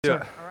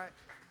Yeah. All right.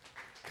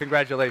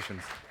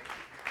 Congratulations.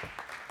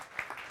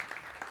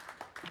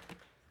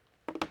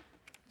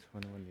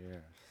 21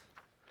 years.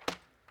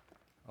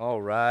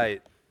 All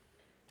right.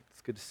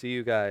 It's good to see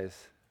you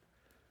guys.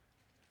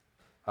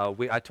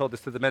 I told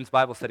this to the men's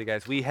Bible study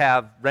guys. We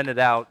have rented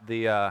out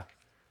the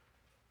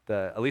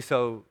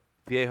Aliso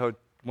Viejo,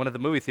 one of the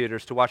movie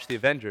theaters, to watch the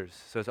Avengers.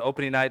 So it's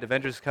opening night.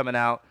 Avengers is coming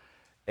out,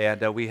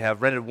 and we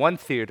have rented one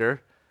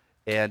theater.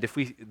 And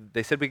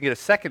they said we can get a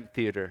second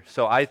theater.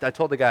 So I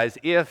told the guys,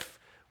 if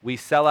we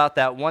sell out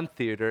that one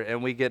theater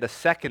and we get a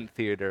second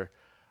theater,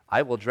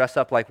 I will dress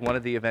up like one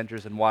of the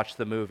Avengers and watch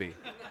the movie.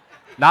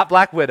 Not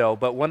Black Widow,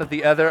 but one of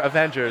the other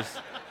Avengers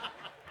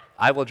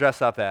I will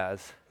dress up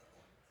as.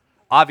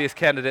 Obvious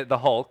candidate, the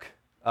Hulk,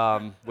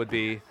 would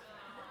be.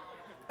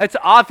 It's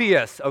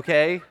obvious,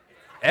 okay?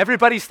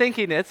 Everybody's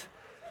thinking it.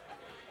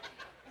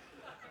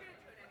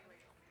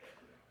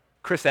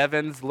 Chris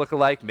Evans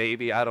look-alike,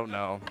 maybe, I don't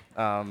know.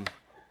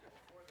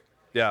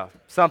 Yeah,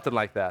 something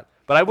like that.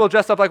 But I will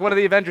dress up like one of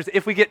the Avengers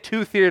if we get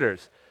two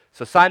theaters.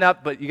 So sign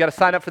up, but you got to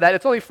sign up for that.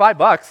 It's only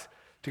 $5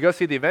 to go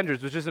see the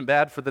Avengers, which isn't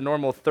bad for the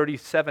normal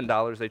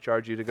 $37 they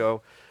charge you to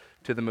go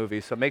to the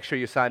movie. So make sure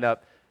you sign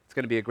up. It's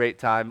going to be a great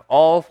time.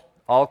 All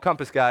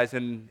Compass guys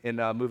in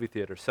movie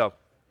theaters. So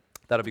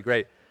that'll be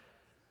great.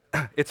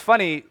 It's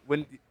funny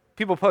when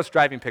people post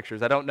driving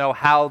pictures. I don't know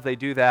how they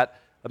do that.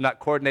 I'm not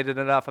coordinated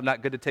enough. I'm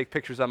not good to take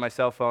pictures on my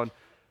cell phone.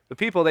 The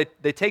people,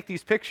 they take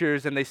these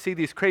pictures and they see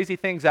these crazy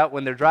things out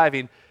when they're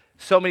driving.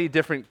 So many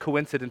different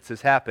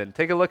coincidences happen.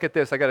 Take a look at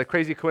this. I got a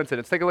crazy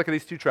coincidence. Take a look at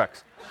these two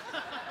trucks.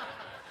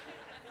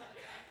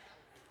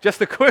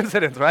 Just a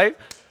coincidence, right?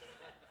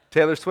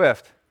 Taylor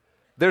Swift.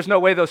 There's no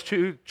way those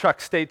two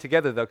trucks stayed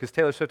together, though, because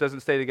Taylor Swift doesn't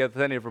stay together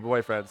with any of her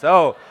boyfriends.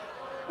 Oh,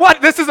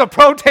 what? This is a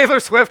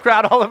pro-Taylor Swift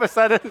crowd all of a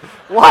sudden?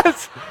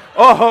 What?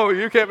 Oh,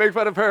 you can't make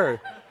fun of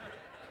her.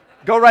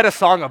 Go write a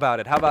song about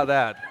it. How about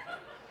that?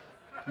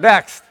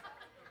 Next.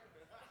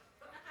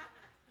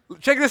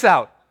 Check this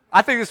out.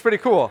 I think this is pretty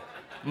cool.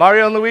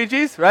 Mario and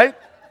Luigi's, right?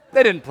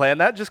 They didn't plan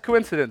that, just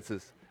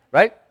coincidences,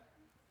 right?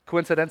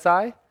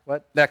 Coincidenci?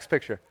 What? Next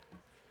picture.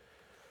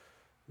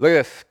 Look at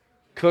this.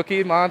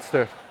 Cookie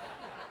Monster.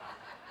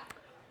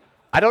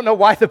 I don't know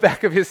why the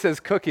back of his says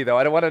cookie, though.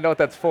 I don't want to know what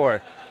that's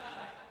for.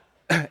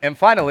 And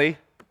finally,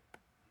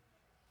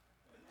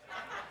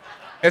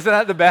 isn't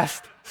that the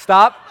best?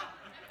 Stop.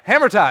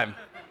 Hammer time.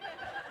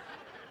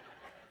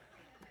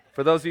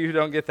 For those of you who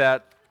don't get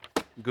that,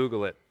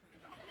 Google it.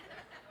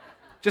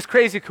 Just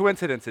crazy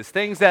coincidences,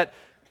 things that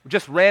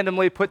just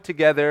randomly put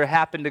together,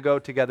 happen to go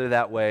together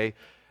that way.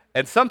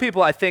 And some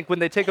people, I think, when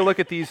they take a look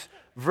at these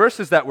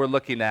verses that we're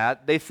looking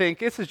at, they think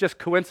this is just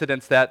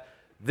coincidence that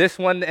this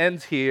one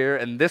ends here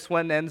and this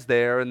one ends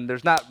there, and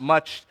there's not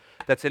much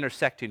that's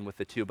intersecting with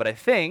the two. But I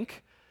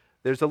think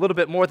there's a little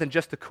bit more than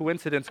just a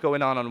coincidence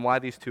going on why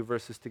these two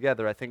verses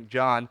together. I think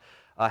John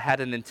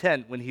had an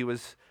intent when he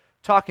was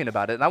talking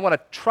about it. And I want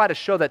to try to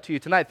show that to you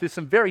tonight through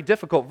some very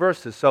difficult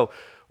verses. So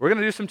we're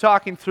going to do some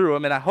talking through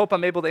them, and I hope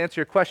I'm able to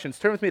answer your questions.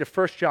 Turn with me to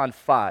 1 John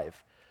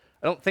 5.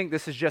 I don't think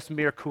this is just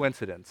mere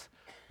coincidence.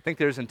 I think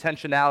there's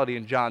intentionality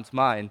in John's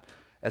mind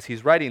as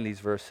he's writing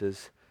these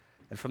verses.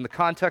 And from the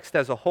context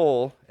as a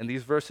whole, and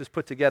these verses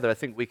put together, I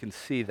think we can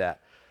see that.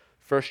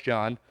 1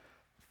 John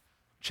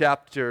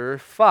chapter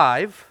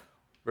 5,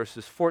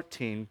 verses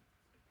 14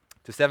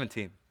 to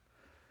 17.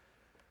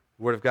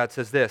 The Word of God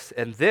says this,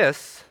 "And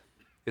this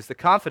is the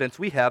confidence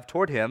we have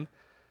toward him,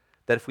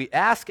 that if we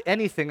ask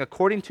anything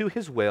according to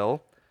his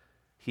will,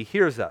 he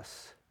hears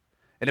us.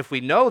 And if we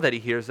know that he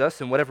hears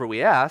us in whatever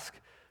we ask,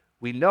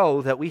 we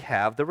know that we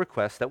have the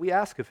request that we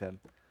ask of him.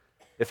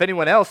 If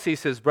anyone else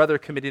sees his brother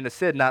committing a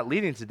sin not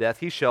leading to death,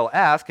 he shall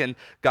ask, and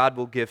God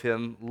will give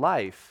him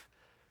life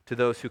to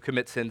those who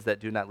commit sins that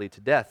do not lead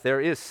to death.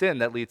 There is sin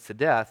that leads to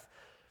death.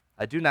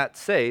 I do not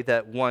say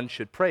that one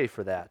should pray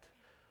for that.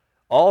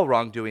 All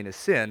wrongdoing is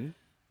sin,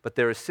 but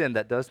there is sin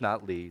that does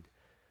not lead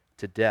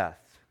to death."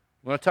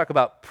 We want to talk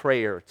about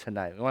prayer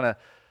tonight. We want to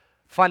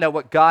find out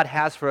what God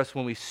has for us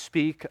when we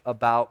speak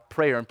about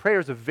prayer. And prayer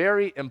is a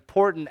very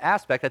important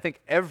aspect. I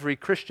think every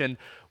Christian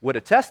would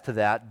attest to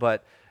that,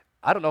 but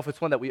I don't know if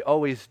it's one that we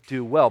always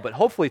do well. But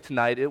hopefully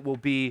tonight it will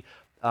be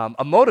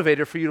a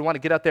motivator for you to want to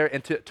get out there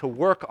and to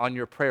work on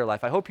your prayer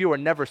life. I hope you are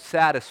never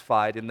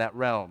satisfied in that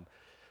realm.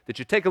 That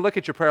you take a look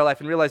at your prayer life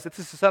and realize that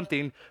this is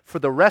something for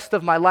the rest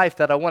of my life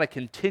that I want to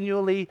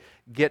continually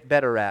get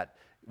better at.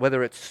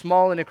 Whether it's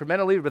small and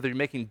incrementally, whether you're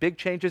making big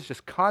changes,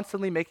 just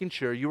constantly making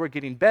sure you are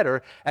getting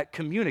better at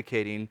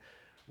communicating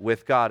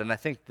with God. And I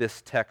think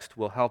this text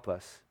will help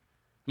us.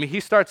 I mean, he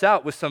starts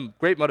out with some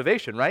great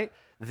motivation, right?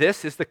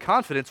 This is the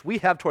confidence we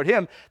have toward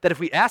him, that if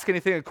we ask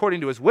anything according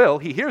to his will,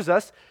 he hears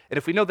us. And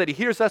if we know that he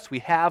hears us, we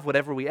have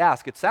whatever we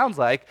ask. It sounds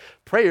like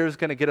prayer is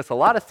going to get us a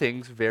lot of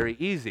things very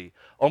easy.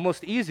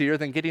 Almost easier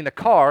than getting a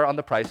car on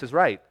The Price is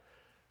Right.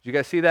 Did you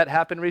guys see that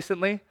happen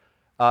recently?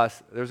 There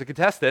was a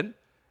contestant.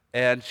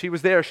 And she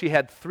was there. She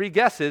had 3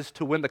 guesses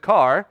to win the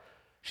car.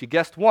 She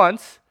guessed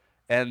once,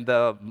 and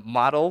the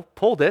model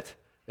pulled it,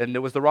 and it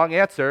was the wrong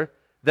answer.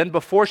 Then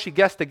before she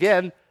guessed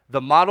again,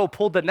 the model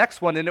pulled the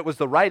next one and it was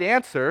the right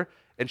answer,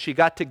 and she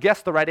got to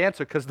guess the right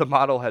answer because the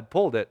model had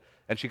pulled it,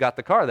 and she got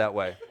the car that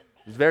way.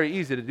 It's very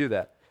easy to do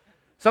that.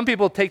 Some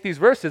people take these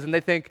verses and they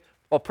think,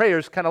 well,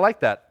 prayer's kind of like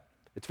that.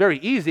 It's very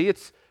easy.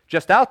 It's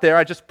just out there.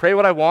 I just pray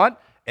what I want,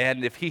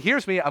 and if he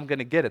hears me, I'm going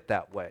to get it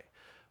that way.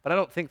 But I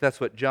don't think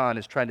that's what John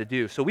is trying to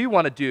do. So we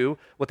want to do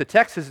what the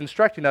text is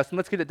instructing us, and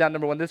let's get it down,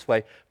 number one, this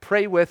way.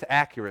 Pray with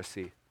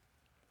accuracy.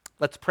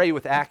 Let's pray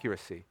with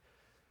accuracy.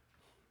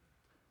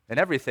 And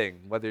everything,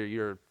 whether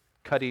you're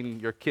cutting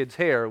your kid's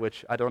hair,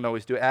 which I don't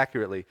always do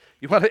accurately,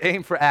 you want to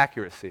aim for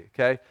accuracy,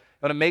 okay? You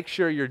want to make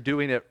sure you're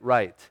doing it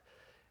right.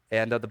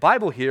 And the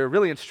Bible here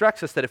really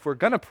instructs us that if we're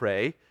going to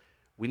pray,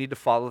 we need to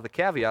follow the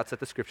caveats that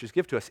the Scriptures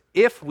give to us.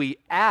 If we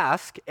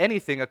ask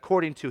anything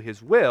according to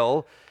his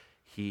will,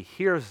 he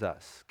hears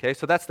us. Okay,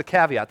 so that's the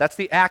caveat. That's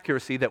the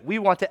accuracy that we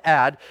want to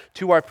add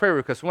to our prayer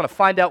request. We want to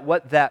find out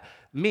what that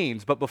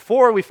means. But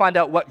before we find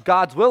out what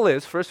God's will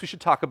is, first we should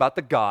talk about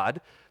the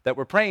God that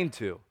we're praying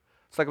to.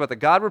 Let's talk about the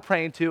God we're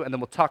praying to, and then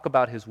we'll talk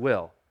about his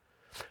will.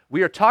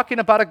 We are talking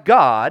about a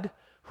God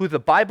who the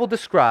Bible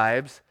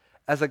describes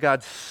as a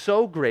God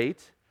so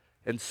great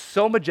and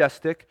so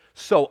majestic,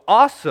 so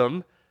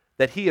awesome,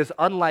 that he is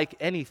unlike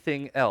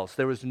anything else.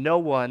 There is no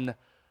one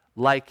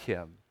like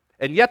him.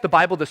 And yet the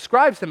Bible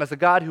describes him as a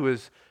God who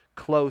is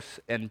close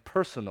and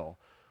personal,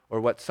 or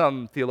what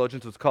some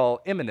theologians would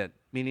call immanent,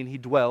 meaning he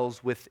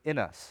dwells within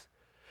us.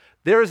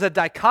 There is a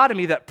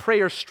dichotomy that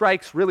prayer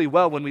strikes really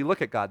well when we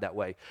look at God that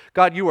way.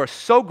 God, you are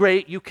so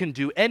great, you can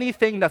do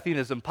anything, nothing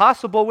is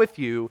impossible with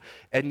you,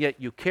 and yet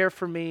you care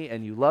for me,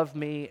 and you love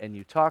me, and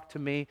you talk to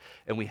me,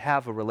 and we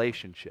have a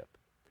relationship.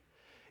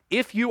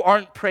 If you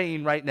aren't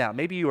praying right now,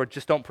 maybe you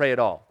just don't pray at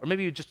all, or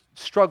maybe you just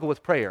struggle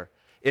with prayer,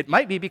 it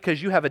might be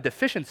because you have a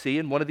deficiency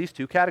in one of these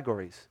two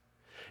categories.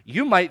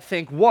 You might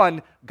think,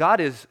 one, God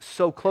is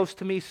so close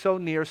to me, so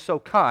near, so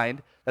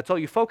kind, that's all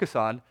you focus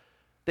on,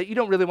 that you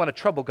don't really want to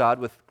trouble God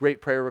with great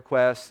prayer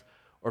requests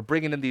or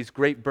bringing in these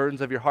great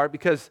burdens of your heart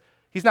because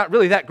he's not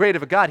really that great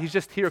of a God. He's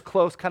just here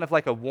close, kind of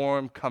like a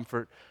warm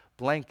comfort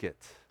blanket.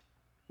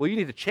 Well, you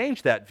need to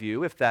change that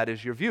view if that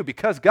is your view,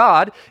 because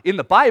God in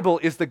the Bible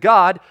is the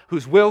God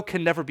whose will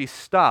can never be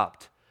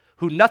stopped,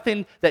 who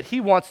nothing that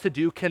he wants to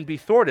do can be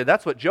thwarted.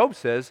 That's what Job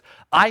says.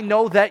 I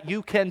know that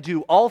you can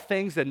do all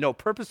things and no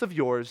purpose of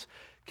yours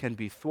can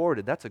be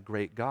thwarted. That's a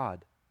great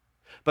God.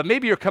 But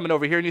maybe you're coming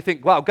over here and you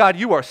think, wow, God,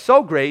 you are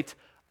so great.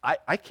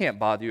 I can't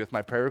bother you with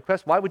my prayer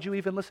request. Why would you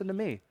even listen to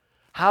me?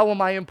 How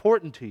am I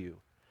important to you?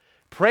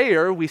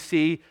 Prayer, we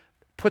see,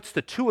 puts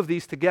the two of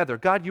these together.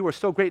 God, you are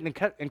so great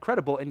and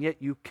incredible, and yet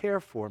you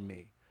care for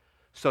me.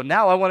 So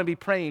now I want to be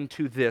praying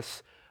to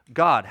this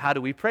God. How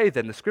do we pray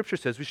then? The Scripture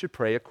says we should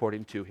pray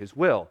according to his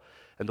will.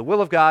 And the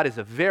will of God is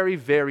a very,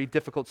 very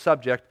difficult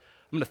subject.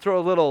 I'm going to throw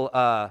a little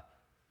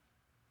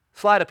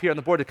slide up here on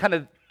the board to kind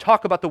of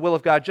talk about the will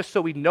of God just so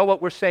we know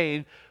what we're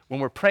saying when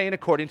we're praying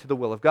according to the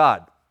will of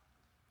God.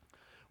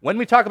 When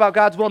we talk about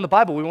God's will in the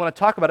Bible, we want to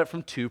talk about it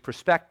from two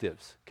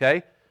perspectives,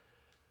 okay?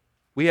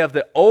 We have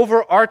the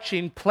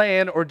overarching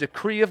plan or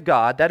decree of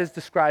God. That is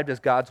described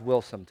as God's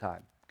will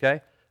sometime,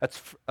 okay?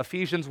 That's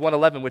Ephesians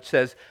 1:11, which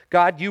says,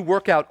 God, you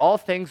work out all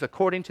things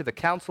according to the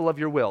counsel of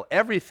your will.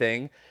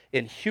 Everything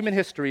in human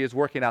history is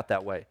working out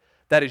that way.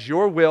 That is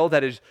your will.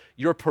 That is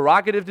your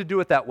prerogative to do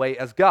it that way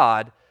as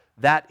God.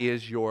 That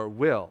is your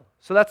will.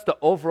 So that's the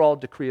overall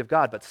decree of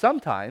God. But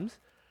sometimes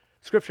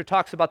Scripture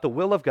talks about the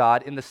will of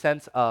God in the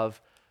sense of,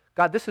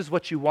 God, this is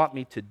what you want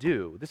me to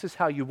do. This is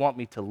how you want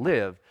me to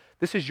live.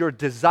 This is your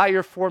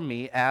desire for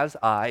me as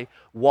I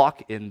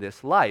walk in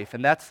this life.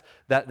 And that's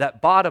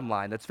that bottom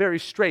line. That's very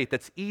straight.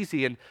 That's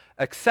easy and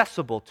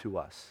accessible to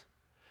us.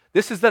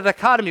 This is the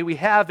dichotomy we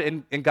have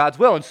in God's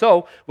will. And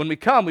so when we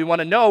come, we want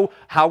to know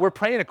how we're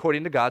praying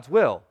according to God's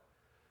will.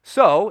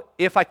 So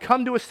if I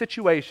come to a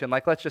situation,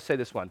 like let's just say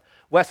this one.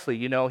 Wesley,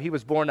 he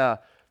was born a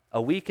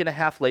week and a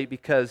half late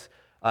because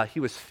he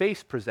was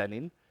face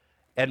presenting.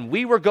 And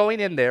we were going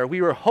in there,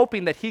 we were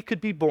hoping that he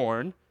could be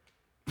born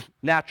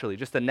naturally,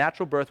 just a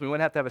natural birth. We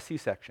wouldn't have to have a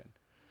C-section.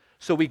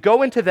 So we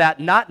go into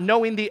that not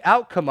knowing the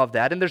outcome of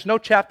that, and there's no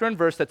chapter and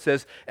verse that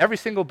says every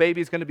single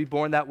baby is going to be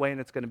born that way and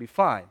it's going to be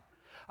fine.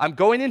 I'm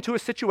going into a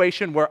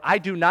situation where I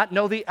do not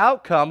know the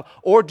outcome,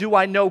 or do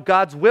I know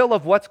God's will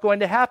of what's going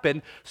to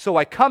happen, so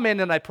I come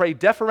in and I pray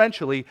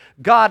deferentially,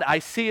 God, I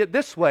see it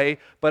this way,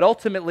 but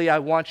ultimately I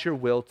want your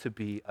will to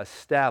be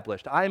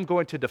established. I am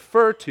going to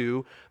defer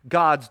to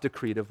God's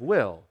decretive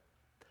will.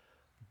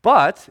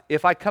 But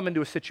if I come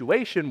into a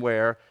situation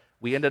where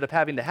we ended up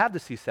having to have the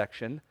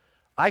C-section,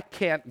 I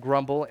can't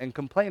grumble and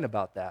complain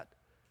about that.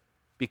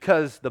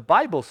 Because the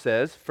Bible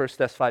says, 1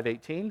 Thess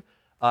 5:18,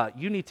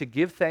 you need to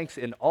give thanks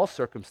in all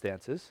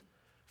circumstances,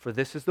 for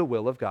this is the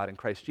will of God in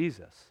Christ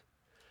Jesus.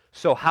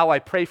 So how I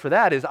pray for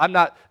that is I'm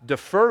not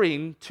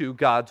deferring to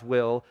God's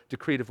will,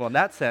 decretive will in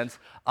that sense.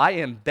 I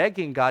am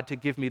begging God to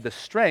give me the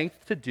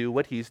strength to do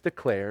what he's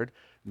declared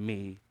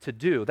me to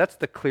do. That's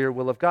the clear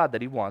will of God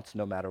that he wants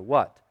no matter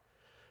what.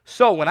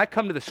 So when I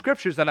come to the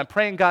Scriptures and I'm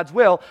praying God's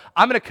will,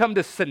 I'm going to come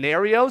to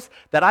scenarios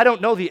that I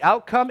don't know the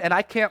outcome, and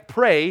I can't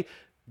pray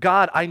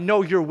God, I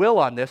know your will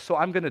on this, so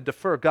I'm going to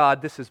defer.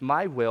 God, this is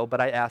my will,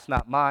 but I ask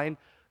not mine,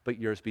 but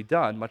yours be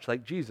done, much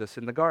like Jesus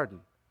in the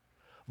garden.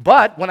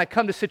 But when I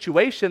come to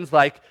situations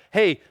like,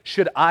 hey,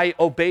 should I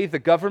obey the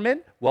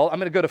government? Well, I'm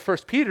going to go to 1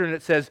 Peter, and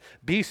it says,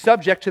 be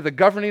subject to the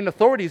governing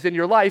authorities in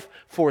your life,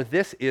 for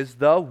this is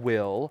the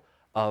will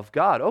of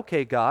God.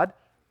 Okay, God,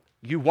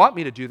 you want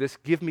me to do this.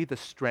 Give me the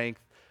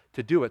strength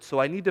to do it. So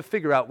I need to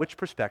figure out which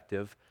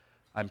perspective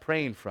I'm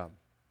praying from.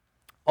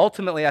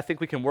 Ultimately, I think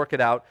we can work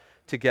it out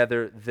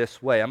together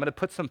this way. I'm going to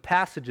put some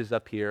passages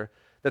up here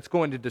that's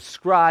going to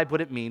describe what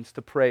it means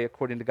to pray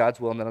according to God's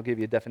will, and then I'll give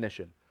you a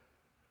definition.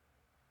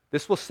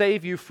 This will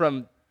save you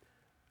from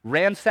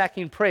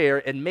ransacking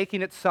prayer and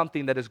making it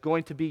something that is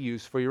going to be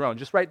used for your own.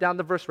 Just write down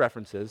the verse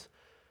references.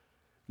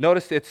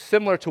 Notice it's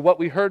similar to what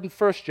we heard in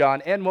 1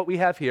 John and what we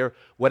have here.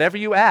 Whatever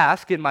you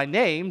ask in my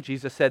name,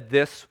 Jesus said,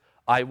 this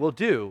I will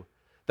do,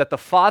 that the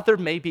Father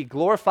may be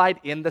glorified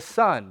in the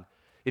Son.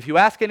 If you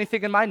ask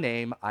anything in my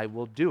name, I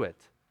will do it.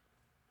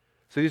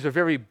 So these are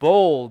very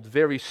bold,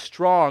 very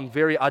strong,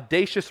 very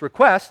audacious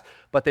requests,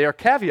 but they are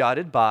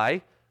caveated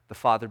by the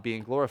Father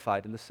being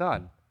glorified in the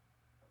Son.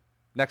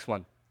 Next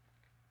one.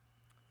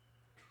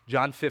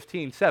 John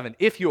 15:7.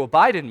 If you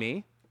abide in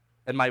me,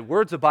 and my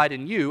words abide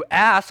in you,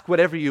 ask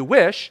whatever you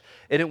wish,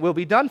 and it will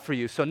be done for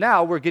you. So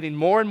now we're getting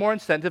more and more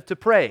incentive to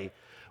pray.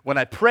 When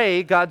I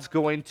pray, God's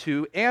going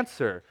to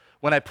answer.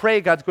 When I pray,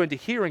 God's going to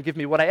hear and give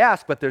me what I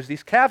ask, but there's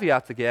these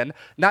caveats again,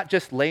 not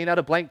just laying out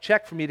a blank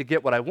check for me to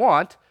get what I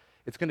want.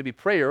 It's going to be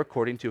prayer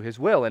according to his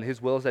will, and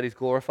his will is that he's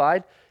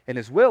glorified, and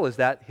his will is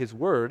that his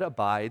word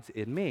abides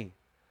in me.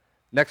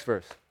 Next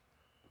verse,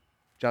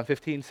 John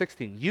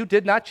 15:16. You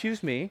did not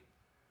choose me,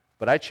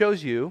 but I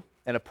chose you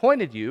and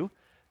appointed you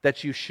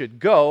that you should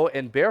go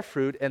and bear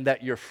fruit, and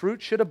that your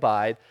fruit should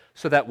abide,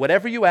 so that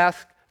whatever you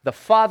ask the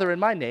Father in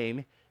my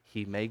name,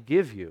 he may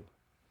give you.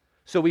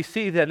 So we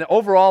see that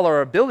overall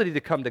our ability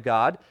to come to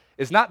God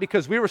is not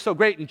because we were so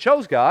great and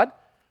chose God,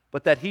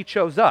 but that he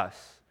chose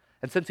us.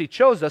 And since he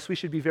chose us, we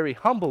should be very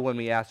humble when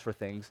we ask for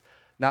things,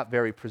 not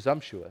very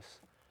presumptuous.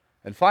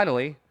 And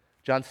finally,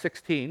 John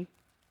 16,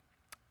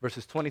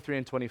 verses 23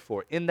 and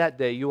 24. In that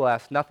day you will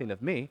ask nothing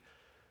of me.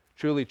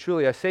 Truly,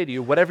 truly, I say to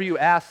you, whatever you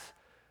ask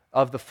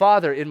of the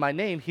Father in my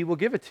name, he will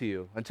give it to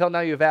you. Until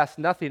now you have asked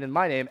nothing in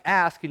my name.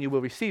 Ask and you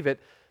will receive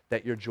it,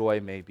 that your joy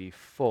may be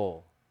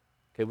full.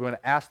 Okay, we're going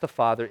to ask the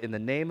Father in the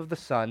name of the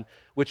Son,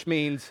 which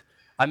means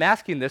I'm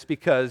asking this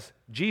because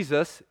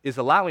Jesus is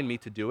allowing me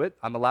to do it.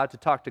 I'm allowed to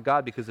talk to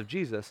God because of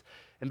Jesus,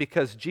 and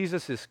because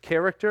Jesus'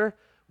 character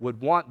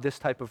would want this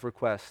type of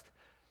request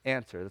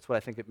answered. That's what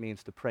I think it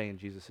means to pray in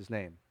Jesus'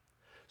 name.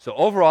 So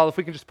overall, if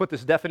we can just put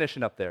this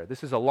definition up there,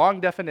 this is a long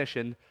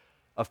definition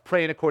of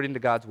praying according to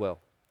God's will.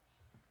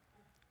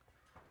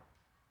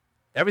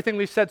 Everything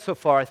we've said so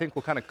far, I think,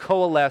 will kind of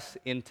coalesce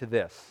into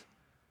this,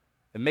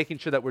 and making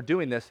sure that we're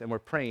doing this and we're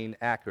praying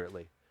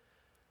accurately.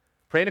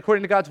 Praying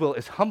according to God's will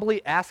is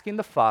humbly asking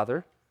the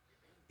Father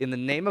in the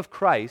name of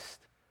Christ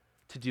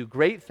to do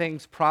great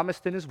things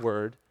promised in his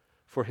word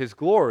for his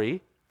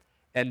glory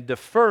and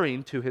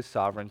deferring to his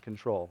sovereign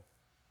control.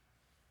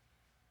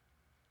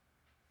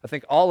 I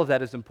think all of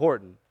that is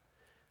important.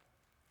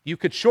 You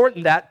could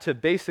shorten that to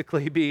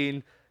basically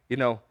being,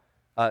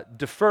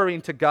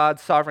 deferring to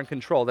God's sovereign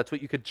control. That's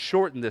what you could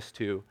shorten this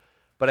to.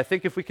 But I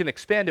think if we can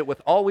expand it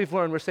with all we've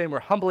learned, we're saying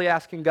we're humbly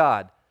asking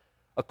God,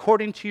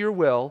 according to your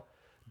will,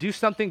 do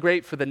something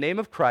great for the name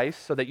of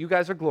Christ so that you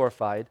guys are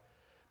glorified,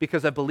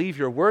 because I believe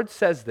your word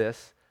says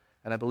this,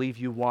 and I believe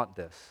you want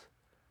this.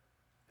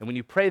 And when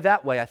you pray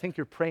that way, I think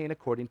you're praying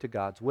according to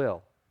God's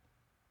will.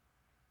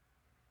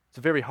 It's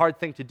a very hard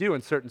thing to do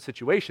in certain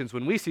situations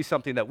when we see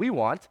something that we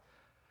want.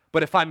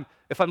 But if I'm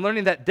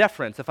learning that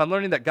deference, if I'm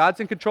learning that God's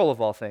in control of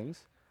all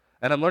things,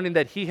 and I'm learning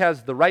that he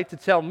has the right to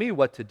tell me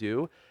what to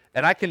do,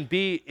 and I can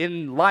be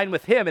in line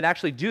with him and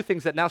actually do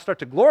things that now start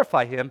to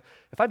glorify him,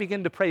 if I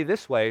begin to pray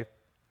this way,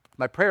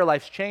 my prayer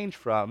life's changed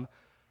from,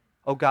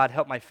 oh God,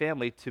 help my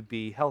family to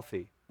be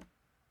healthy.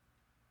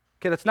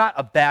 Okay, that's not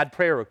a bad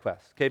prayer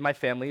request. Okay, my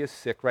family is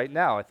sick right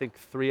now. I think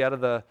 3 out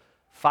of the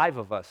 5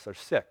 of us are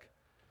sick.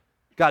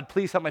 God,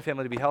 please help my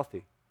family to be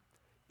healthy.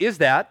 Is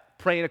that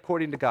praying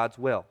according to God's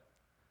will?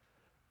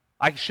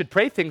 I should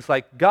pray things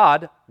like,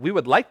 God, we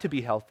would like to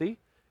be healthy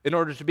in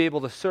order to be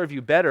able to serve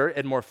you better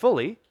and more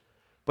fully.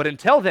 But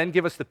until then,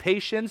 give us the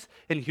patience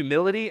and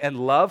humility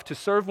and love to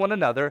serve one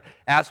another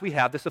as we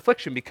have this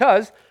affliction.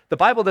 Because the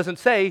Bible doesn't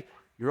say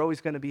you're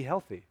always going to be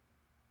healthy.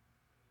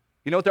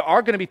 There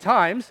are going to be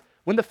times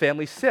when the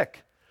family's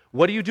sick.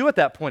 What do you do at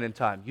that point in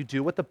time? You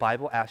do what the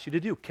Bible asks you to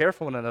do. Care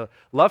for one another,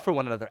 love for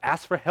one another,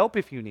 ask for help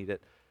if you need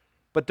it.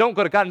 But don't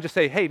go to God and just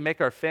say, hey,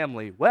 make our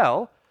family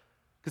well,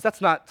 because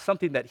that's not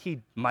something that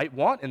he might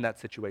want in that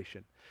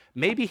situation.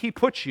 Maybe he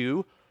puts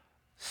you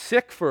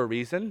sick for a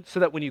reason, so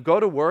that when you go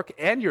to work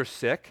and you're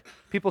sick,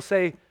 people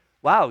say,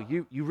 wow,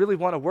 you really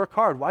want to work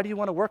hard. Why do you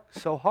want to work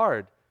so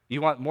hard?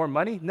 You want more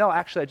money? No,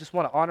 actually, I just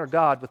want to honor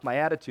God with my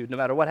attitude no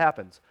matter what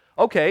happens.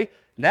 Okay,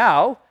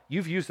 now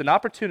you've used an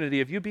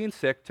opportunity of you being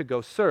sick to go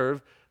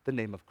serve the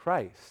name of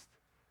Christ.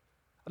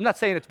 I'm not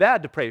saying it's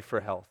bad to pray for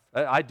health.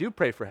 I do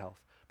pray for health.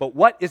 But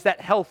what is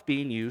that health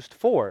being used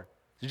for?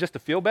 Is it just to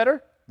feel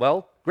better?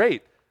 Well,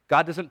 great.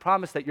 God doesn't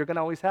promise that you're going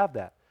to always have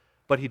that.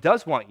 But he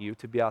does want you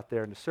to be out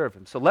there and to serve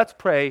him. So let's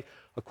pray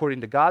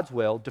according to God's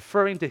will,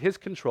 deferring to his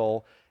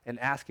control and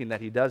asking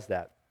that he does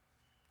that.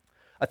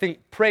 I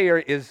think prayer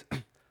is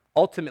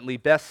ultimately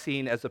best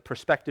seen as a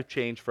perspective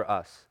change for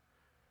us.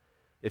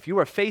 If you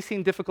are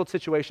facing difficult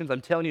situations,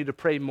 I'm telling you to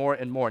pray more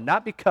and more.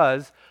 Not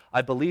because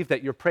I believe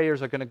that your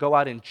prayers are going to go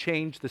out and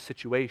change the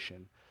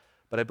situation,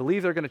 but I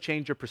believe they're going to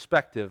change your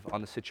perspective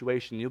on the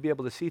situation. You'll be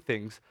able to see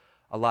things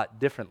a lot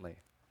differently.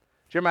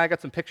 Jeremiah, I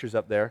got some pictures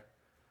up there.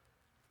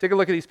 Take a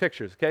look at these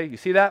pictures, okay? You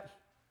see that?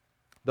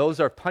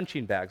 Those are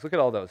punching bags. Look at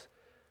all those.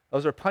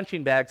 Those are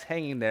punching bags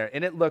hanging there,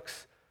 and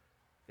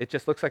it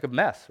just looks like a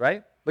mess,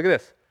 right? Look at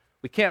this.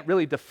 We can't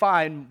really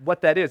define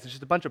what that is. It's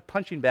just a bunch of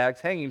punching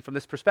bags hanging from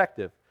this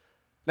perspective.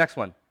 Next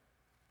one.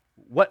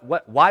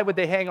 Why would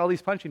they hang all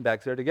these punching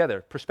bags there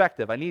together?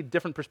 Perspective. I need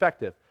different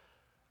perspective.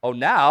 Oh,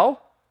 now,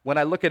 when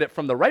I look at it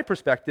from the right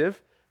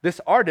perspective, this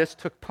artist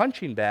took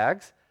punching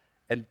bags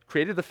and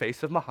created the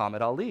face of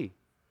Muhammad Ali.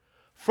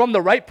 From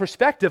the right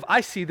perspective, I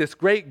see this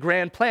great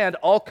grand plan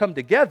all come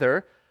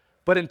together,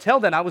 but until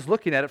then, I was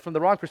looking at it from the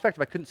wrong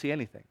perspective. I couldn't see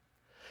anything.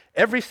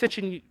 Every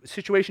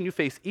situation you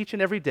face each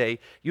and every day,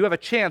 you have a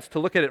chance to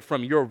look at it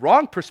from your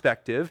wrong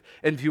perspective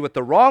and view it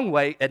the wrong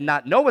way and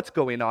not know what's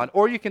going on,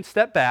 or you can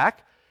step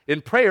back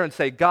in prayer and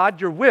say, God,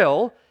 your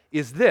will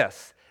is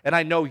this, and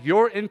I know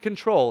you're in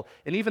control,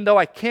 and even though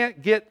I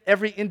can't get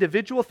every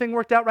individual thing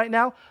worked out right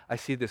now, I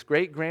see this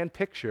great grand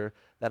picture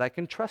that I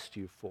can trust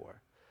you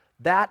for.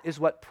 That is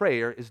what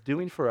prayer is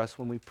doing for us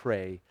when we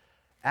pray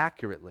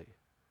accurately.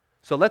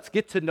 So let's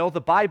get to know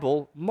the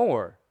Bible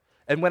more.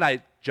 And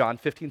John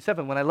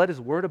 15:7, when I let his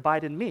word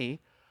abide in me,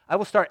 I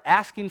will start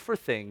asking for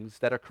things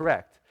that are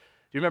correct.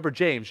 Do you remember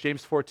James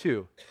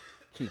 4:2?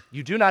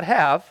 You do not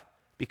have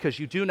because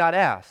you do not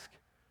ask.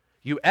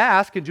 You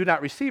ask and do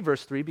not receive,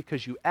 verse 3,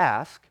 because you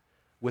ask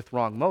with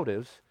wrong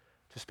motives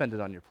to spend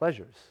it on your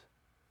pleasures.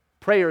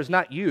 Prayer is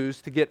not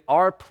used to get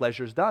our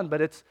pleasures done,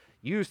 but it's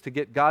used to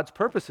get God's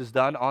purposes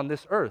done on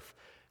this earth.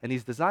 And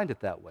he's designed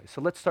it that way.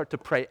 So let's start to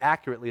pray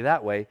accurately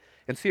that way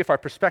and see if our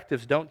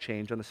perspectives don't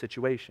change on the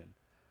situation.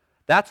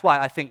 That's why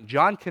I think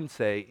John can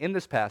say in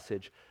this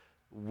passage,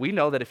 we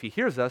know that if he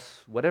hears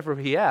us, whatever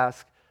he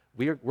asks,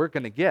 we're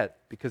going to get,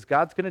 because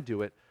God's going to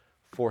do it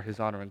for his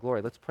honor and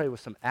glory. Let's pray with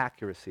some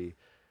accuracy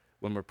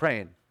when we're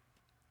praying.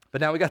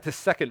 But now we got this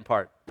second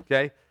part,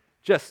 okay?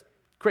 Just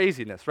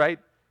craziness, right?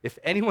 If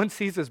anyone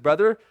sees his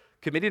brother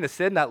committing a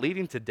sin not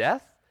leading to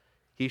death,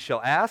 he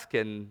shall ask,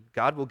 and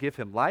God will give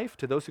him life.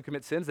 To those who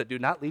commit sins that do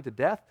not lead to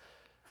death,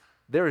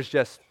 there is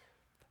just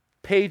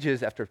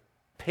pages after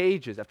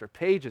pages after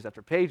pages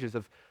after pages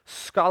of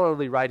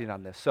scholarly writing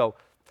on this. So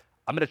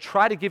I'm going to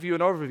try to give you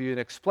an overview and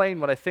explain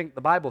what I think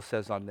the Bible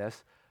says on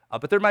this.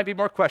 But there might be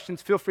more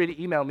questions. Feel free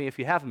to email me if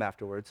you have them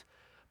afterwards.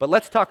 But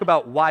let's talk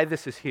about why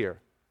this is here,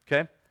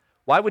 okay?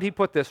 Why would he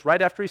put this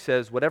right after he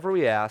says, whatever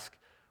we ask,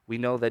 we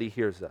know that he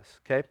hears us,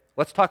 okay?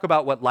 Let's talk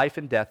about what life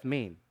and death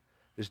mean.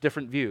 There's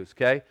different views,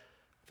 okay?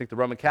 I think the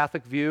Roman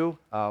Catholic view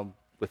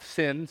with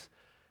sins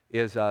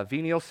is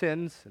venial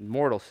sins and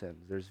mortal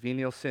sins. There's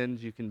venial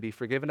sins you can be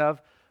forgiven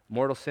of.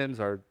 Mortal sins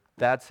are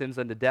bad sins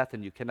unto death,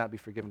 and you cannot be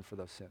forgiven for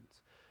those sins.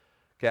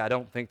 Okay, I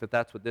don't think that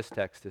that's what this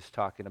text is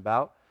talking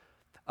about.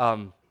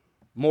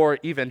 More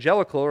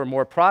evangelical or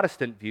more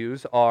Protestant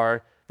views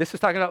are, this is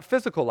talking about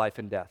physical life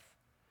and death.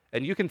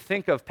 And you can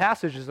think of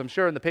passages, I'm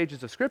sure, in the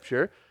pages of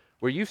Scripture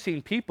where you've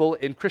seen people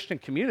in Christian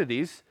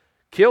communities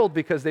killed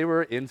because they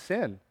were in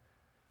sin.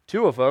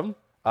 Two of them,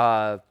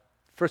 1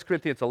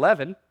 Corinthians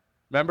 11,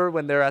 remember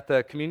when they're at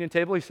the communion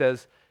table, he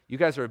says, you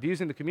guys are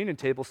abusing the communion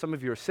table, some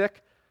of you are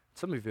sick,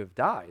 some of you have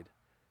died.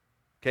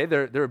 Okay,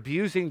 they're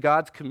abusing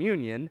God's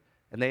communion,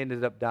 and they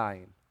ended up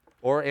dying.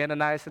 Or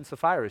Ananias and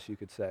Sapphira, you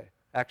could say.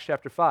 Acts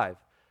chapter 5.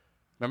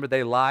 Remember,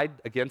 they lied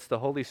against the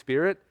Holy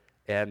Spirit,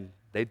 and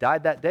they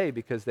died that day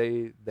because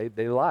they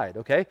lied,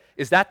 okay?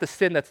 Is that the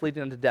sin that's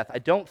leading unto death? I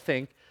don't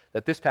think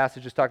that this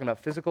passage is talking about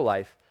physical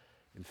life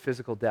and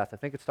physical death. I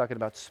think it's talking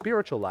about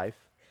spiritual life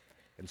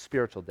and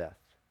spiritual death.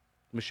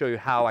 Let me show you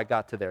how I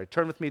got to there.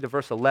 Turn with me to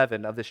verse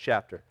 11 of this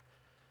chapter.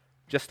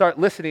 Just start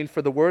listening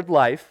for the word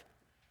life,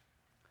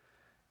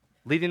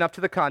 leading up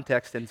to the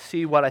context, and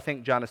see what I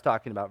think John is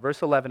talking about.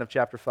 Verse 11 of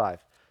chapter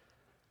 5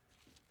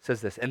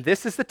 says this, and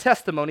this is the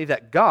testimony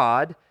that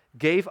God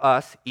gave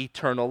us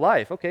eternal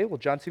life. Okay, well,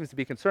 John seems to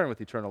be concerned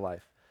with eternal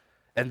life.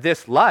 And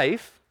this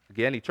life,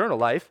 again, eternal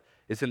life,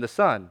 is in the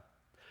Son.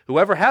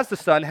 Whoever has the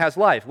Son has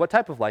life. What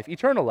type of life?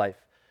 Eternal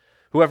life.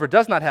 Whoever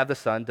does not have the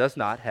Son does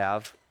not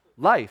have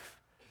life.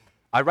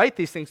 I write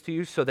these things to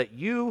you so that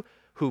you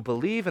who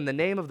believe in the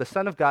name of the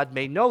Son of God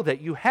may know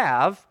that you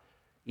have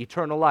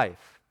eternal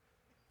life.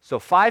 So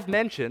 5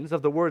 mentions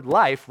of the word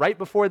life right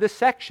before this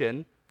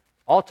section,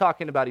 all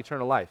talking about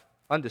eternal life,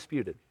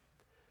 undisputed.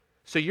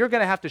 So you're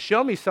going to have to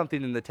show me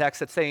something in the text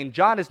that's saying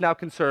John is now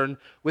concerned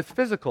with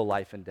physical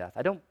life and death.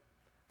 I don't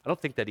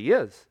think that he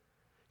is.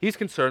 He's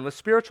concerned with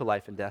spiritual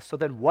life and death. So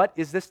then what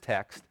is this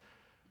text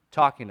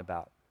talking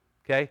about?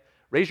 Okay?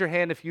 Raise your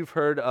hand if you've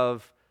heard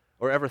of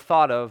or ever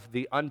thought of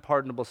the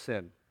unpardonable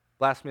sin,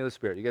 blasphemy of the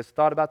Spirit. You guys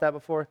thought about that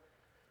before?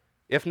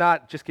 If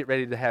not, just get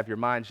ready to have your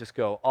minds just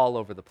go all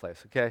over the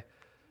place, okay?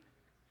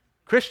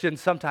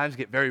 Christians sometimes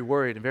get very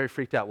worried and very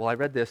freaked out. Well, I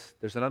read this.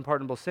 There's an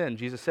unpardonable sin.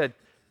 Jesus said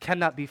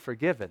cannot be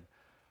forgiven.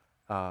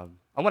 I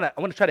want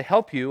to try to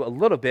help you a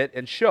little bit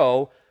and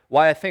show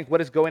why I think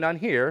what is going on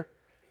here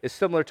is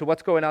similar to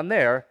what's going on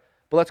there.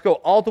 But let's go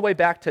all the way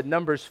back to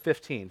Numbers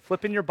 15.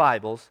 Flip in your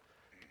Bibles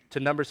to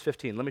Numbers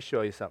 15. Let me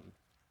show you something.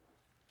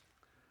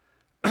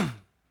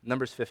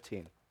 Numbers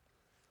 15.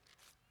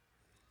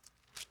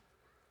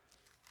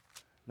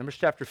 Numbers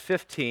chapter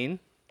 15,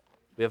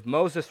 we have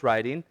Moses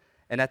writing,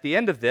 and at the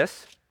end of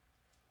this,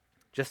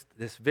 just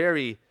this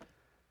very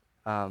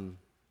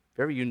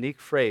unique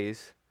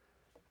phrase,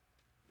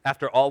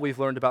 after all we've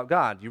learned about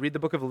God. You read the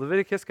book of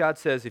Leviticus, God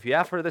says, if you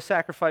offer this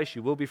sacrifice,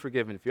 you will be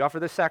forgiven. If you offer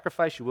this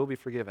sacrifice, you will be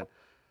forgiven.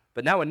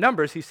 But now in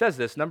Numbers, he says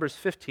this, Numbers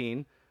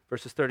 15,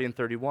 verses 30 and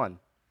 31.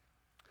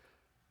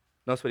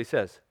 Notice what he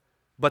says.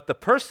 But the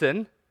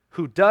person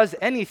who does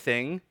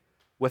anything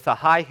with a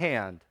high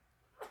hand,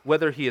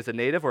 whether he is a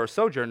native or a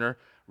sojourner,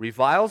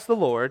 reviles the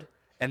Lord,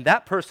 and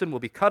that person will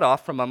be cut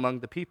off from among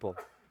the people.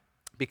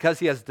 Because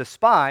he has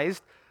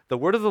despised the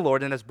word of the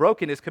Lord and has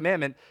broken his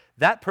commandment,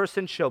 that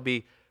person shall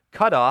be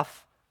cut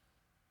off,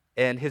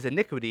 and his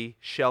iniquity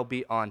shall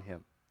be on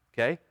him.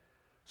 Okay?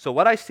 So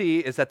what I see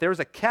is that there's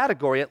a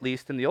category, at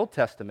least in the Old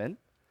Testament,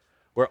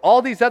 where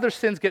all these other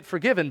sins get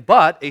forgiven,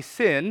 but a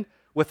sin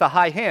with a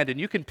high hand. And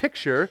you can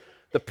picture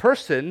the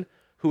person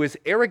who is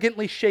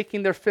arrogantly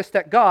shaking their fist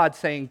at God,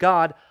 saying,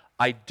 God,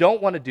 I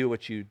don't want to do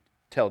what you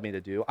tell me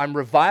to do. I'm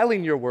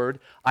reviling your word.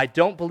 I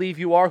don't believe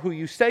you are who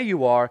you say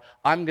you are.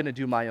 I'm going to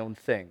do my own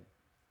thing.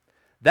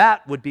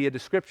 That would be a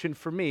description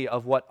for me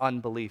of what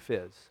unbelief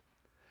is.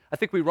 I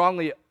think we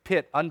wrongly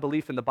pit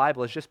unbelief in the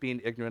Bible as just being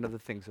ignorant of the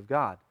things of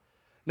God.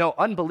 No,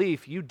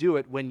 unbelief, you do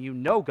it when you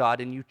know God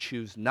and you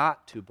choose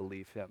not to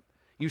believe him.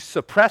 You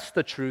suppress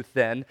the truth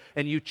then,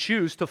 and you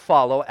choose to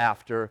follow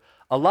after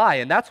a lie.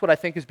 And that's what I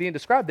think is being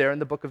described there in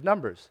the book of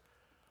Numbers.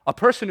 A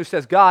person who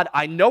says, God,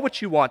 I know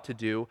what you want to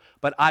do,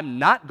 but I'm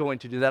not going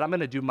to do that. I'm going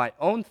to do my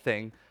own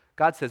thing.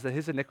 God says that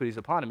his iniquity is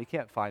upon him. He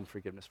can't find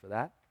forgiveness for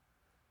that.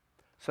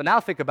 So now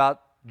think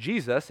about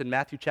Jesus in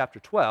Matthew chapter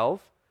 12,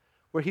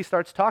 where he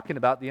starts talking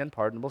about the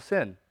unpardonable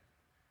sin.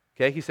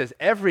 Okay, he says,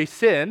 every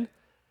sin,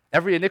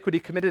 every iniquity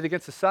committed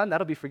against the Son,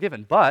 that'll be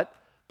forgiven. But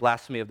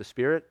blasphemy of the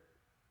Spirit,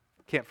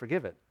 can't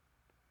forgive it.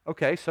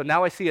 Okay, so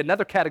now I see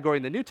another category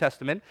in the New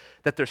Testament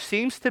that there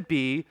seems to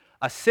be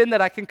a sin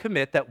that I can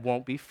commit that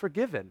won't be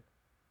forgiven.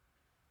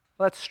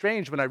 Well, that's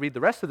strange when I read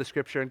the rest of the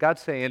scripture and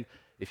God's saying,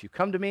 if you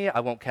come to me, I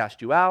won't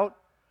cast you out.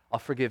 I'll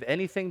forgive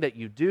anything that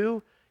you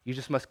do. You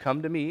just must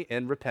come to me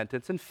in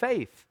repentance and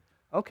faith.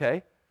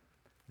 Okay.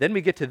 Then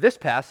we get to this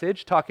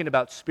passage talking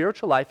about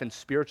spiritual life and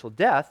spiritual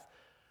death.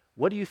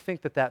 What do you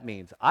think that that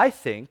means? I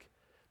think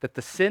that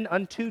the sin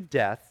unto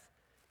death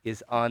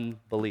is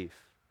unbelief.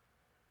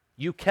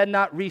 You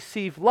cannot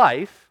receive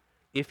life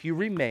if you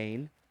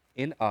remain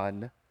in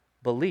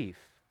unbelief.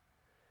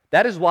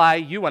 That is why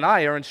you and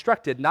I are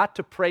instructed not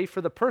to pray for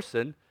the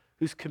person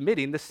who's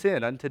committing the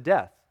sin unto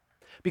death.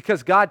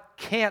 Because God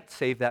can't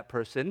save that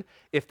person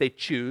if they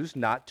choose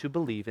not to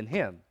believe in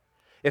him.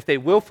 If they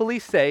willfully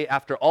say,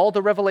 after all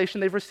the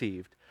revelation they've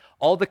received,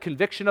 all the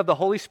conviction of the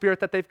Holy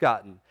Spirit that they've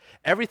gotten,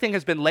 everything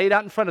has been laid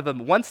out in front of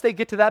them. Once they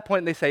get to that point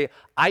and they say,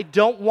 I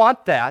don't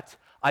want that,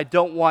 I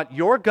don't want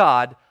your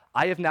God,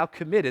 I have now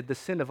committed the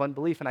sin of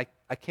unbelief and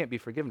I can't be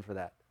forgiven for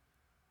that.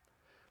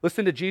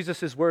 Listen to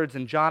Jesus' words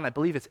in John, I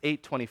believe it's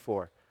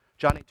 8:24.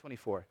 John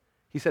 8:24.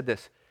 He said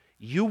this,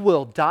 you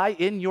will die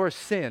in your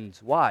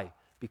sins. Why?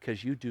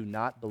 Because you do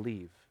not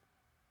believe.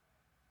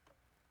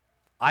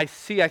 I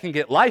see I can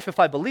get life if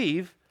I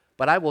believe,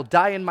 but I will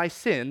die in my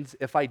sins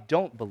if I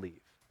don't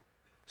believe.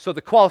 So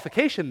the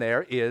qualification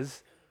there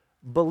is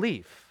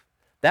belief.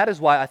 That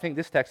is why I think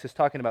this text is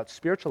talking about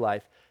spiritual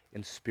life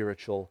and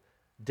spiritual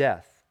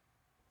death.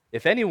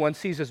 If anyone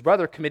sees his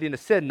brother committing a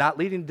sin not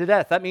leading to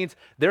death, that means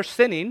they're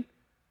sinning.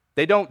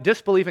 They don't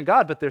disbelieve in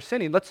God, but they're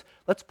sinning. Let's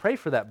pray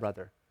for that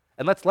brother.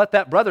 And let's let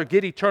that brother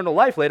get eternal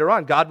life later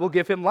on. God will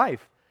give him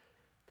life.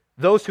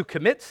 Those who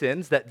commit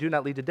sins that do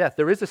not lead to death.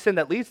 There is a sin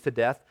that leads to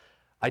death.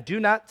 I do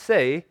not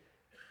say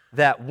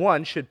that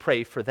one should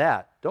pray for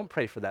that. Don't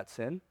pray for that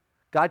sin.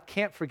 God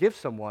can't forgive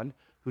someone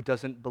who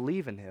doesn't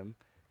believe in him,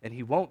 and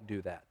he won't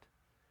do that.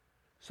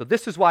 So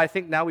this is why I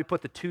think now we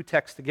put the two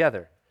texts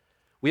together.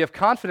 We have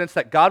confidence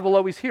that God will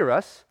always hear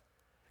us,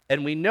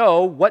 and we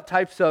know what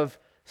types of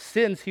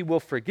sins he will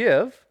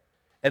forgive,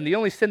 and the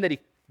only sin that he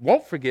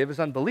won't forgive is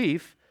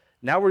unbelief.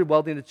 Now we're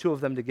welding the two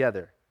of them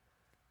together.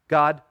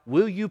 God,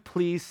 will you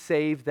please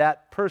save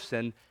that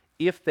person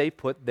if they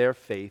put their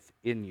faith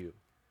in you?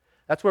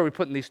 That's where we're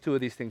putting these two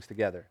of these things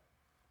together.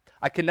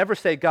 I can never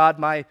say, God,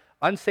 my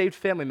unsaved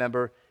family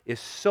member is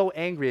so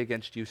angry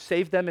against you.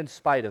 Save them in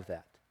spite of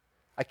that.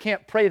 I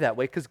can't pray that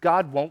way because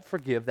God won't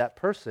forgive that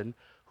person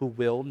who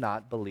will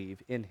not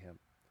believe in him.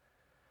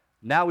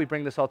 Now we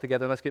bring this all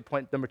together, and let's get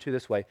point number 2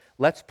 this way.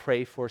 Let's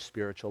pray for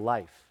spiritual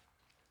life.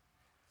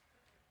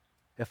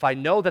 If I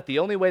know that the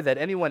only way that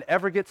anyone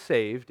ever gets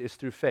saved is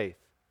through faith,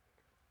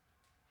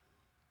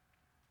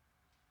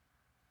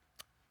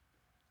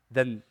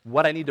 then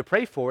what I need to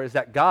pray for is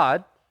that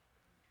God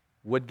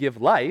would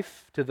give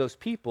life to those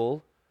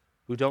people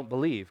who don't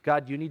believe.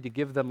 God, you need to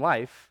give them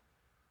life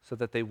so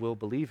that they will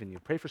believe in you.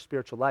 Pray for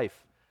spiritual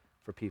life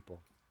for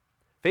people.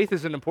 Faith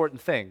is an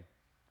important thing.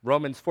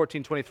 Romans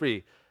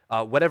 14:23,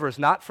 whatever is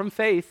not from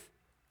faith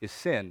is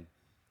sin.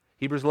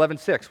 Hebrews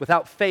 11:6,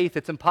 without faith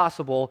it's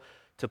impossible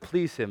to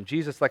please him.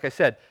 Jesus, like I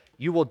said,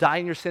 you will die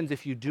in your sins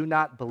if you do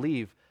not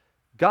believe.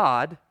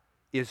 God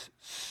is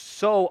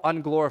so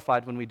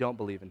unglorified when we don't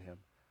believe in him,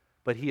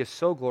 but he is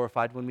so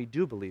glorified when we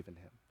do believe in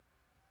him.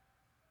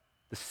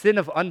 The sin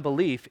of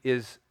unbelief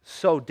is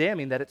so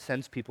damning that it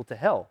sends people to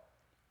hell.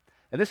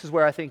 And this is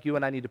where I think you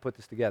and I need to put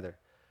this together.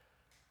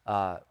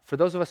 For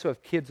those of us who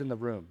have kids in the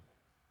room,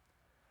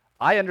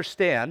 I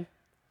understand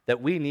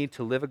that we need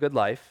to live a good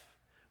life.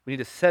 We need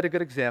to set a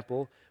good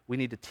example. We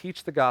need to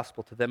teach the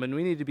gospel to them, and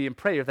we need to be in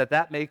prayer that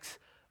that makes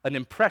an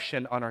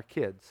impression on our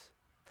kids.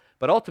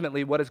 But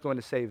ultimately, what is going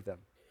to save them?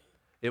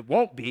 It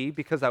won't be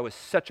because I was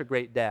such a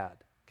great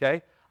dad,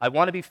 okay? I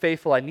want to be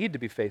faithful. I need to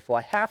be faithful.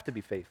 I have to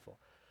be faithful.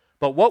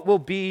 But what will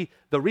be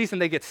the reason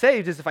they get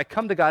saved is if I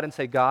come to God and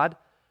say, God,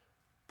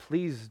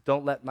 please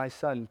don't let my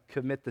son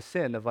commit the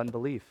sin of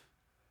unbelief.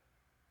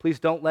 Please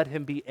don't let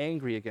him be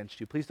angry against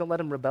you. Please don't let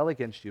him rebel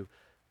against you.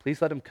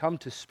 Please let him come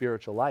to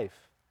spiritual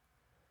life.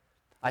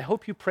 I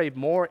hope you pray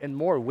more and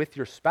more with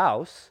your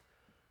spouse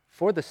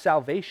for the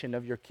salvation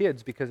of your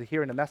kids because of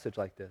hearing a message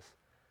like this.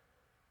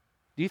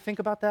 Do you think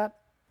about that?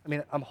 I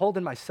mean, I'm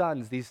holding my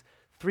sons, these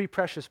 3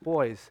 precious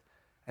boys,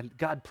 and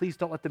God, please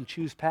don't let them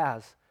choose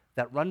paths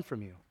that run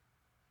from you.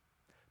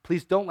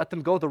 Please don't let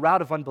them go the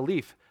route of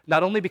unbelief,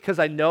 not only because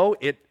I know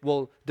it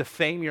will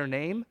defame your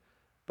name,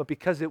 but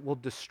because it will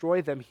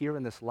destroy them here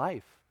in this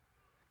life.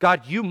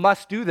 God, you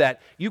must do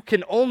that. You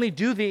can only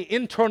do the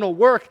internal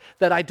work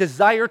that I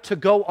desire to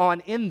go on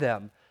in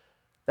them.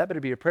 That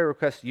better be a prayer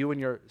request. You and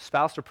your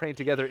spouse are praying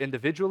together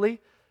individually,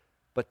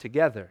 but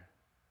together.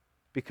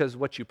 Because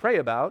what you pray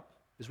about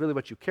is really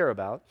what you care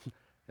about,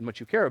 and what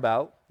you care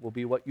about will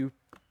be what you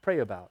pray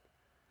about.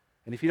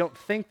 And if you don't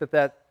think that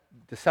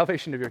the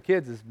salvation of your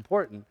kids is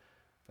important,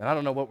 then I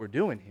don't know what we're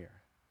doing here.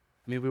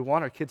 I mean, we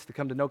want our kids to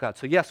come to know God.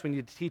 So yes, we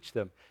need to teach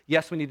them.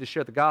 Yes, we need to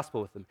share the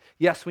gospel with them.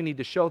 Yes, we need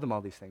to show them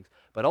all these things.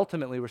 But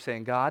ultimately, we're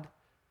saying, God,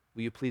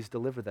 will you please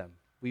deliver them?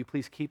 Will you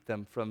please keep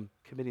them from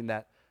committing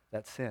that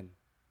sin?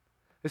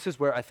 This is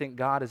where I think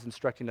God is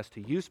instructing us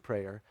to use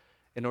prayer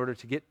in order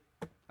to get,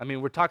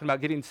 we're talking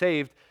about getting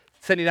saved,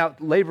 sending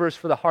out laborers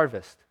for the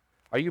harvest.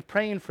 Are you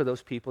praying for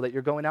those people that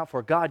you're going out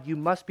for? God, you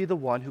must be the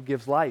one who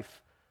gives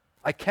life.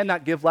 I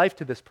cannot give life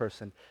to this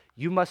person.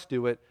 You must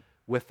do it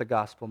with the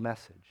gospel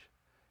message.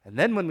 And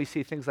then when we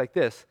see things like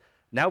this,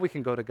 now we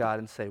can go to God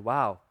and say,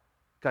 wow,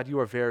 God, you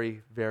are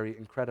very, very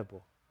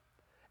incredible.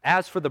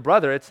 As for the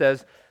brother, it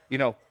says,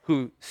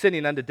 who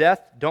sinning unto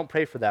death, don't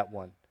pray for that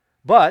one.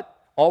 But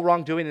all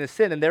wrongdoing is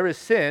sin, and there is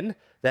sin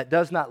that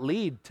does not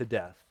lead to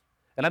death.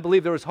 And I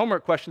believe there was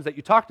homework questions that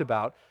you talked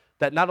about,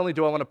 that not only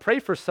do I want to pray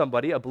for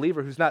somebody, a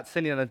believer who's not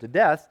sinning unto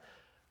death,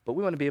 but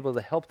we want to be able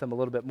to help them a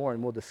little bit more,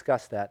 and we'll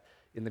discuss that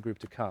in the group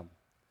to come.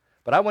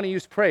 But I want to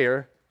use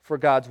prayer for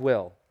God's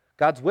will.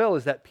 God's will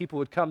is that people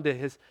would come to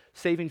his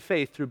saving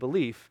faith through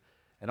belief,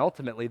 and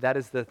ultimately that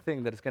is the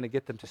thing that is going to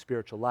get them to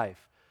spiritual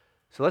life.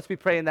 So let's be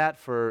praying that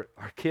for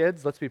our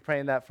kids, let's be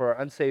praying that for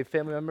our unsaved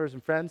family members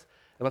and friends,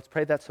 and let's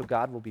pray that so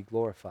God will be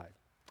glorified.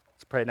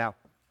 Let's pray now.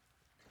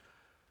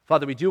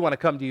 Father, we do want to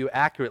come to you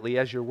accurately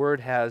as your word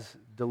has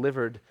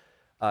delivered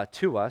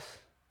to us,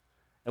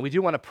 and we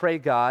do want to pray,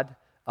 God,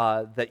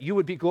 that you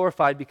would be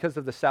glorified because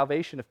of the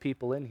salvation of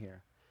people in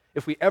here.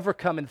 If we ever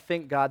come and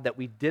think, God, that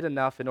we did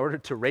enough in order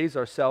to raise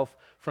ourselves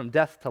from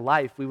death to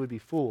life, we would be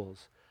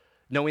fools,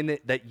 knowing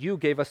that you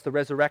gave us the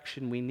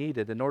resurrection we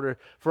needed in order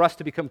for us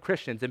to become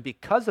Christians. And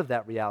because of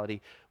that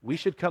reality, we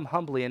should come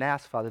humbly and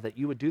ask, Father, that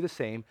you would do the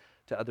same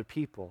to other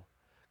people.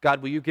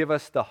 God, will you give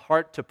us the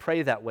heart to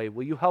pray that way?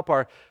 Will you help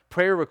our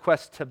prayer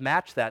requests to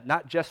match that,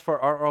 not just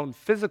for our own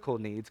physical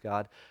needs,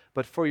 God,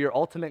 but for your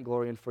ultimate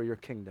glory and for your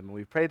kingdom? And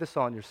we pray this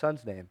all in your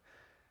Son's name.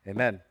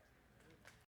 Amen.